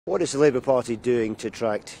What is the Labour Party doing to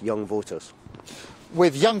attract young voters?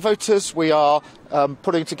 With young voters, we are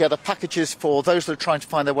putting together packages for those that are trying to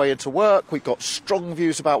find their way into work. We've got strong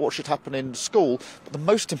views about what should happen in school. But the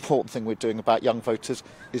most important thing we're doing about young voters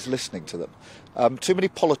is listening to them. Too many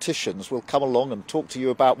politicians will come along and talk to you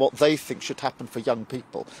about what they think should happen for young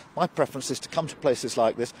people. My preference is to come to places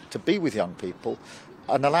like this, to be with young people,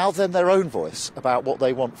 and allow them their own voice about what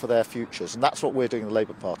they want for their futures. And that's what we're doing in the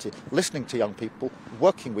Labour Party, listening to young people,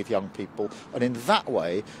 working with young people, and in that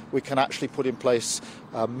way we can actually put in place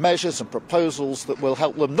measures and proposals that will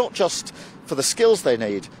help them not just for the skills they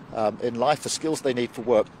need in life, the skills they need for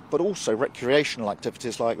work, but also recreational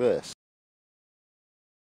activities like this.